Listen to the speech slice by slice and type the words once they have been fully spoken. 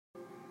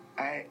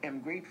I am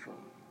grateful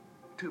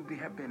to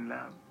have been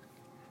loved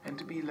and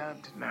to be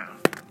loved now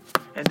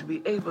and to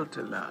be able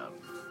to love,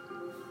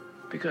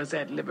 because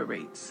that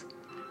liberates.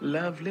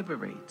 Love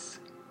liberates.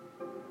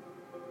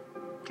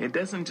 It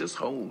doesn't just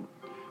hold.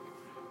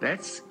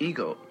 That's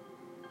ego.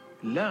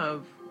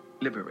 Love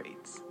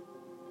liberates.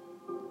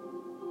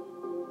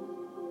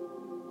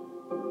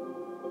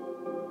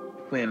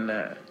 When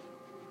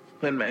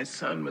my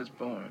son was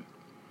born,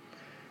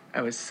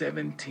 I was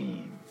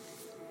 17.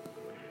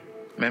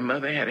 My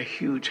mother had a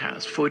huge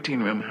house,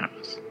 14-room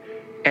house.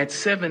 At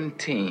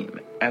 17,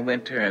 I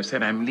went to her and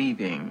said, I'm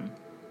leaving.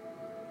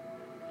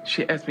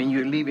 She asked me,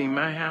 you're leaving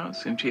my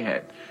house? And she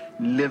had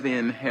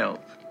live-in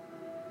help.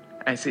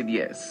 I said,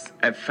 yes.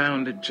 I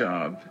found a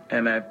job,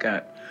 and I've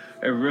got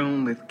a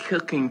room with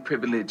cooking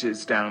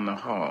privileges down the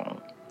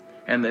hall,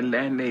 and the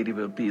landlady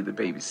will be the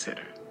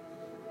babysitter.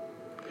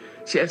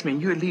 She asked me,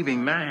 you're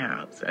leaving my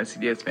house? I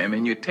said, yes, ma'am.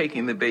 And you're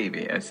taking the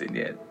baby? I said,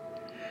 yes.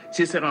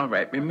 She said, all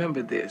right,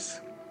 remember this.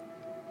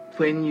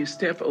 When you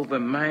step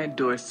over my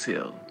door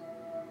sill,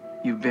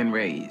 you've been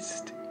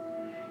raised.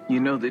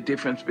 You know the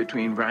difference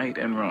between right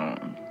and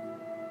wrong.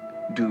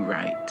 Do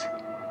right.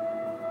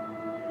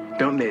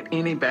 Don't let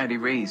anybody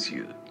raise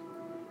you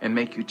and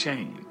make you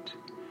change.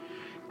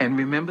 And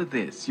remember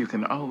this, you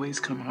can always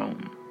come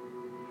home.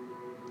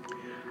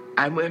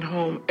 I went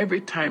home every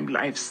time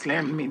life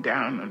slammed me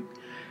down and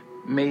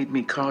made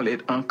me call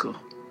it uncle.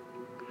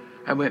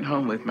 I went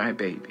home with my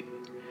baby.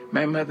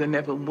 My mother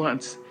never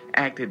once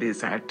acted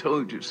as I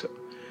told you so.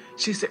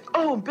 She said,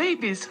 oh,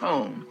 baby's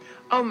home.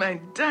 Oh, my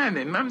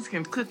darling, Mama's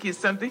going to cook you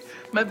something.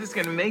 Mother's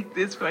going to make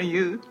this for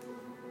you.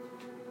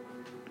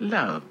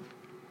 Love.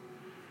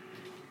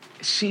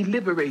 She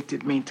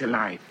liberated me to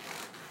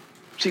life.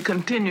 She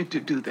continued to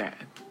do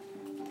that.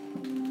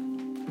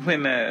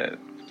 When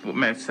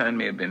my son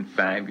may have been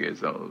 5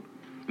 years old,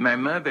 my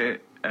mother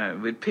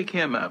would pick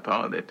him up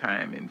all the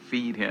time and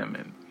feed him.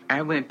 And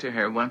I went to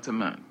her once a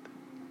month,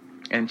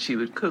 and she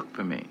would cook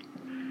for me.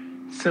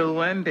 So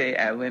one day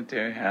I went to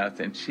her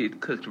house, and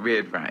she'd cooked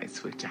red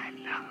rice, which I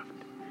loved.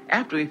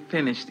 After we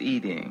finished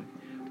eating,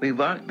 we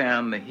walked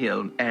down the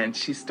hill, and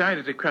she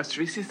started across the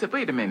street. She said,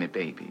 wait a minute,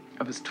 baby.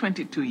 I was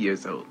 22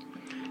 years old.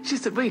 She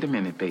said, wait a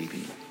minute,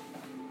 baby.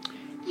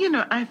 You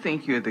know, I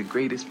think you're the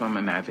greatest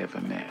woman I've ever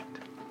met.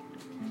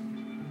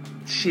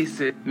 She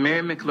said,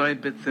 Mary McLeod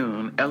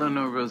Bethune,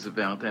 Eleanor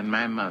Roosevelt, and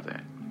my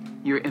mother,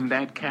 you're in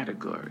that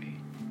category.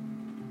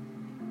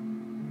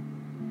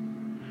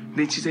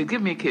 Then she said,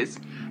 give me a kiss.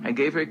 I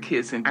gave her a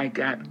kiss, and I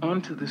got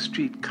onto the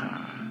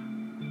streetcar.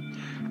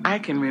 I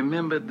can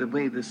remember the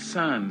way the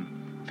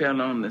sun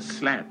fell on the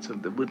slats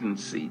of the wooden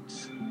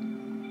seats.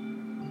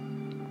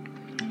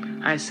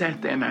 I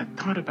sat there and I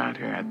thought about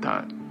her. I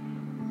thought,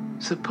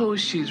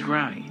 suppose she's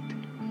right.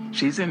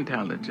 She's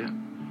intelligent.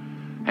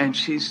 And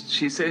she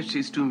says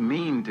she's too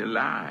mean to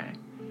lie.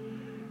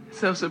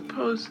 So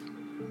suppose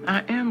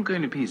I am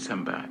going to be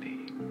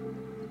somebody.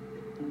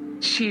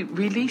 She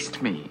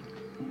released me.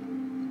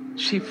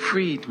 She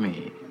freed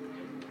me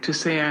to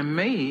say I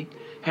may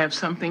have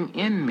something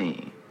in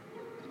me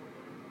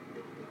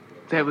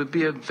that would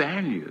be of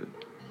value.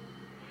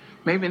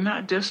 Maybe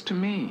not just to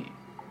me.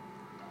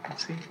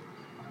 See?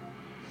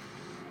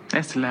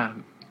 That's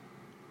love.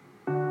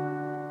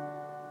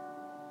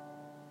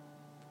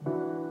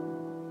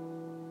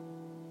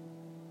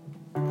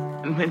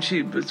 And when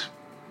she was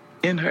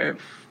in her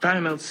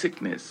final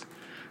sickness,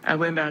 I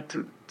went out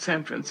to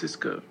San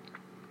Francisco.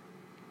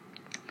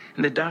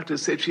 And the doctor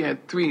said she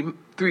had three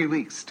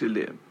weeks to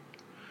live.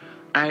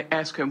 I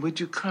asked her, would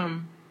you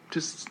come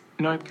to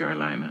North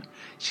Carolina?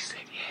 She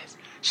said yes.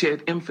 She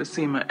had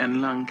emphysema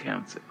and lung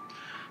cancer.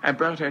 I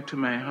brought her to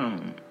my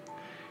home.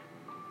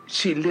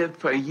 She lived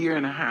for 1.5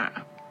 years.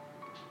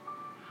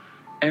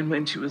 And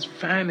when she was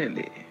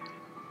finally,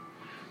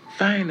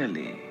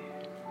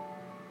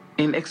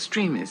 in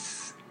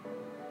extremis,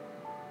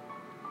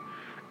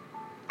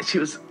 she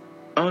was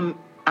on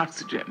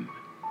oxygen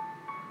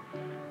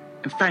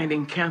and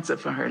fighting cancer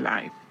for her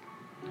life.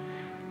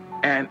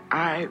 And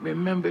I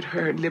remembered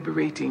her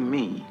liberating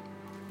me.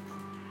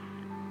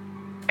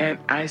 And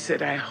I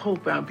said, I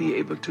hope I'll be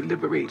able to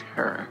liberate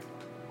her.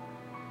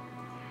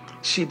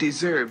 She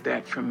deserved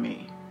that from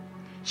me.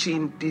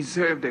 She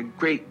deserved a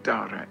great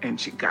daughter,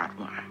 and she got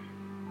one.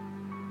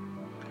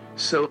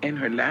 So in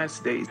her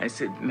last days, I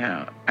said,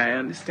 now, I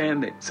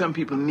understand that some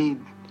people need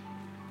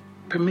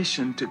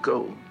permission to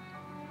go.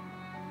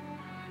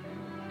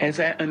 As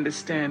I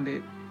understand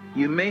it,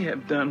 you may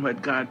have done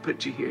what God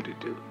put you here to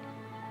do.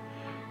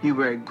 You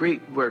were a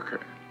great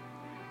worker.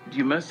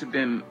 You must have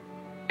been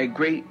a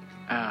great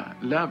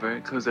lover,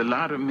 because a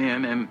lot of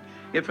men, and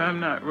if I'm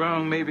not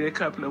wrong, maybe a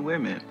couple of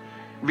women,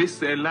 risk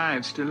their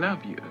lives to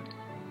love you.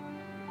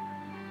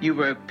 You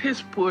were a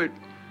piss-poor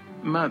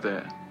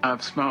mother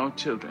of small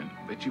children,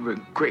 but you were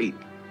a great,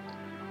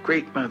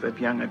 great mother of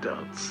young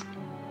adults.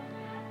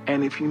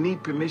 And if you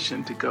need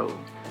permission to go,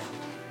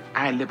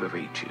 I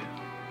liberate you.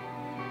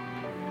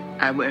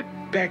 I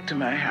went back to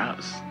my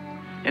house,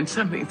 and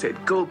something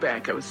said, go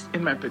back. I was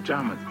in my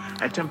pajamas.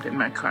 I jumped in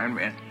my car and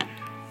ran.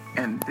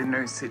 And the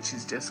nurse said,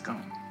 she's just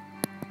gone.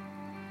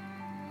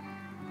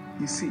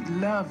 You see,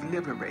 love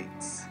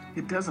liberates.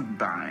 It doesn't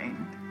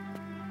bind.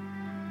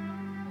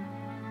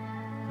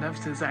 Love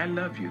says, I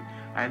love you.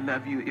 I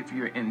love you if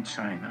you're in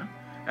China.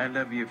 I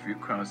love you if you're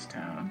across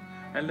town.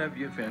 I love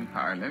you if you're in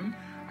Harlem.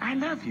 I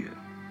love you.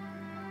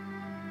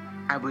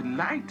 I would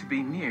like to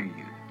be near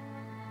you.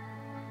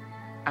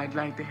 I'd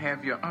like to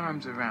have your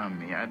arms around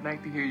me. I'd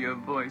like to hear your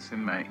voice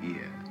in my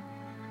ear.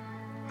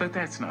 But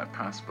that's not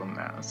possible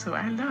now. So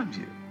I love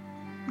you.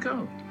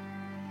 Go.